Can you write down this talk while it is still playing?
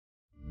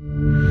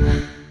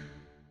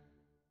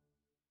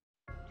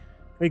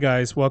Hey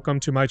guys, welcome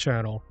to my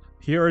channel.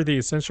 Here are the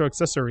essential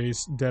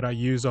accessories that I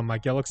use on my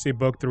Galaxy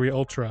Book 3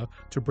 Ultra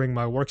to bring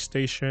my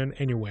workstation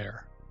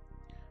anywhere.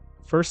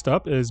 First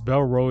up is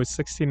bellroy's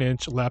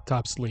 16-inch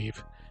laptop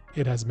sleeve.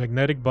 It has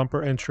magnetic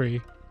bumper entry,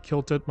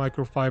 kilted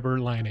microfiber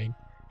lining,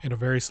 and a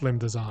very slim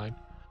design.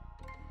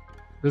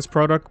 This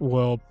product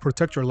will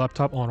protect your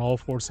laptop on all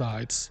four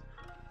sides.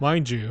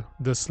 Mind you,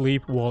 the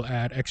sleeve will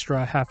add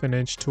extra half an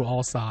inch to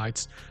all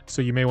sides,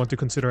 so you may want to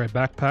consider a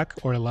backpack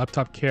or a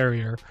laptop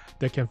carrier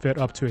that can fit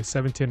up to a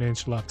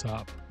 17-inch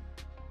laptop.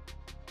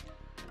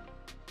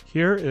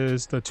 Here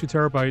is the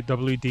 2TB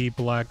WD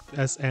Black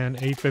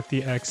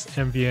SN850X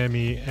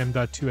NVMe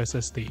M.2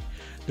 SSD,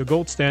 the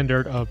gold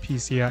standard of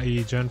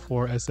PCIe Gen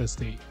 4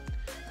 SSD.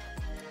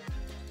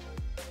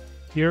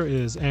 Here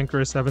is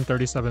Anker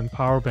 737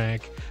 power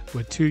bank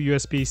with 2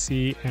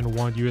 USB-C and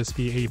 1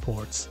 USB-A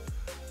ports.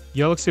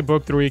 Galaxy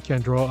Book 3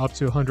 can draw up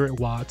to 100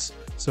 watts,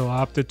 so I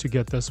opted to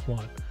get this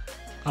one.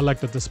 I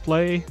like the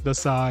display, the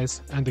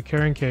size, and the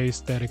carrying case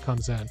that it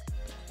comes in.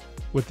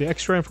 With the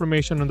extra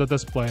information on the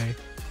display,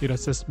 it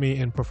assists me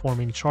in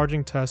performing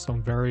charging tests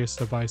on various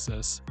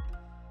devices.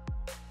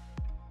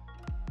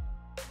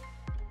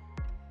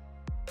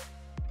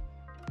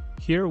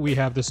 Here we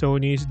have the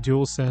Sony's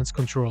DualSense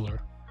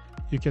controller.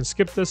 You can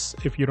skip this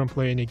if you don't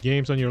play any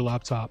games on your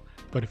laptop,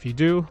 but if you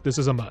do, this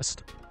is a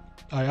must.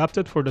 I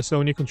opted for the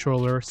Sony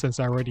controller since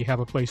I already have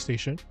a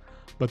PlayStation,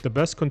 but the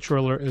best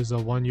controller is the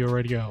one you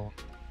already own.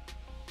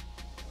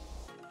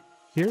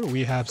 Here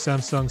we have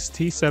Samsung's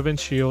T7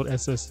 Shield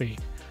SSD.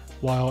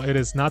 While it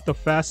is not the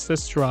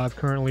fastest drive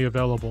currently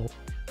available,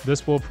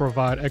 this will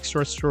provide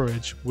extra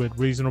storage with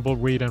reasonable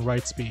read and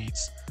write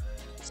speeds.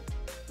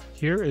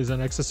 Here is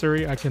an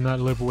accessory I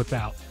cannot live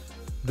without.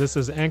 This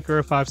is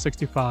Anker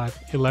 565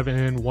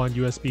 11-in-1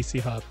 USB-C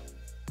hub.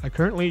 I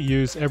currently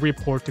use every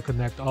port to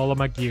connect all of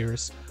my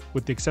gears,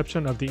 with the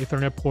exception of the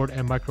Ethernet port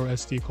and micro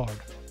SD card.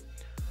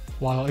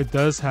 While it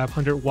does have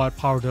 100-watt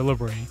power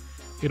delivery,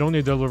 it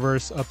only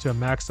delivers up to a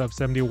max of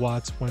 70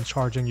 watts when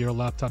charging your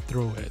laptop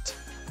through it.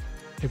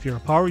 If you're a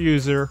power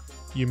user,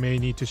 you may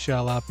need to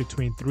shell out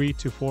between $300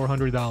 to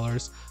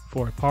 $400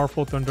 for a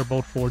powerful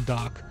Thunderbolt 4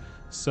 dock,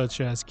 such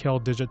as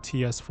Kel-Digit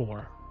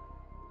TS4.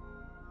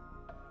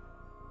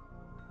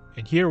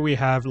 And here we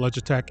have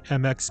Logitech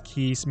MX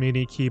Keys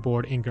Mini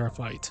Keyboard in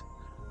graphite.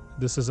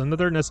 This is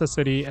another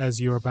necessity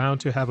as you are bound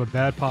to have a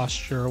bad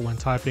posture when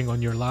typing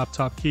on your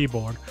laptop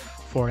keyboard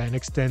for an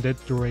extended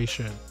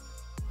duration.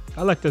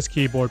 I like this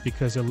keyboard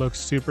because it looks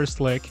super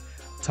slick,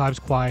 types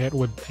quiet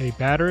with a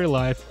battery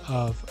life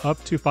of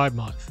up to 5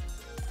 months.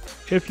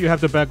 If you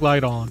have the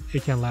backlight on,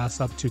 it can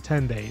last up to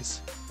 10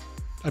 days.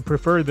 I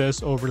prefer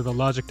this over the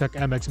Logitech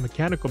MX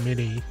Mechanical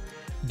Mini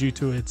due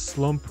to its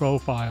slim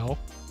profile,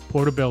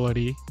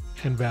 portability,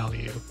 and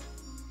value.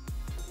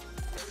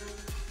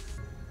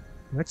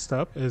 Next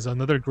up is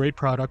another great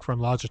product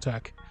from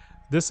Logitech.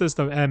 This is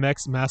the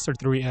MX Master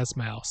 3S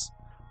mouse.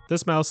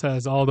 This mouse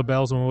has all the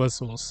bells and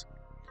whistles.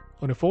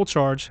 On a full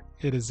charge,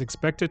 it is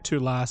expected to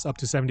last up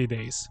to 70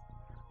 days.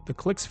 The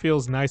clicks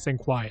feels nice and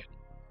quiet.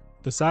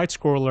 The side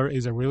scroller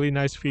is a really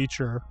nice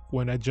feature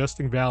when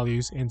adjusting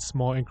values in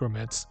small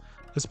increments,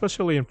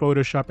 especially in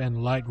Photoshop and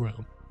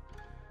Lightroom.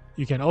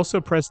 You can also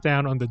press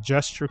down on the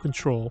gesture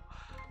control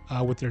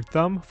with your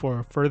thumb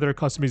for further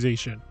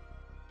customization.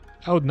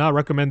 I would not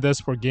recommend this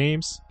for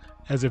games,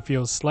 as it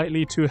feels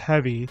slightly too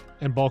heavy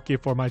and bulky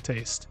for my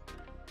taste.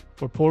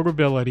 For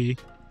portability,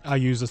 I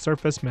use a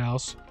Surface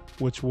mouse,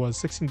 which was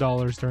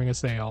 $16 during a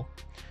sale.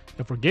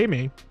 And for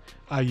gaming,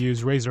 I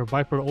use Razer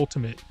Viper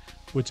Ultimate,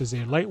 which is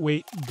a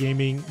lightweight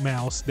gaming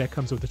mouse that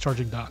comes with a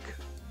charging dock.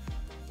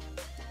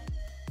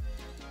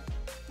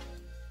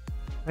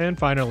 And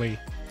finally,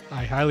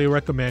 I highly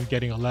recommend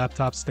getting a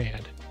laptop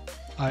stand.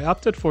 I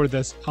opted for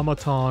this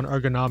Omoton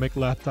ergonomic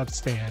laptop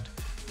stand,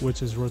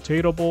 which is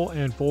rotatable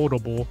and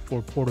foldable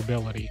for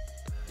portability.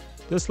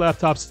 This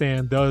laptop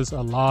stand does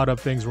a lot of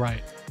things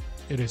right.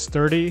 It is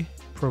sturdy,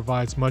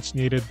 provides much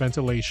needed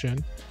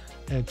ventilation,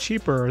 and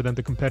cheaper than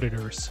the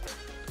competitors.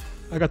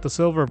 I got the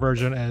silver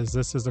version as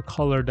this is the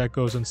color that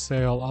goes on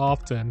sale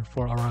often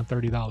for around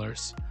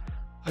 $30.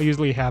 I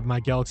usually have my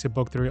Galaxy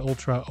Book 3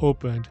 Ultra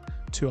opened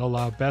to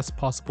allow best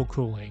possible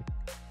cooling.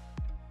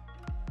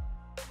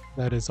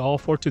 That is all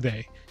for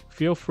today.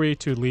 Feel free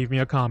to leave me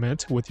a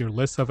comment with your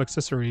list of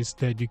accessories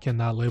that you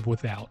cannot live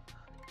without.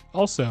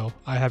 Also,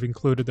 I have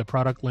included the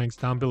product links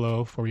down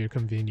below for your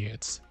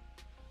convenience.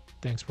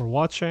 Thanks for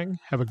watching.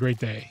 Have a great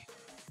day.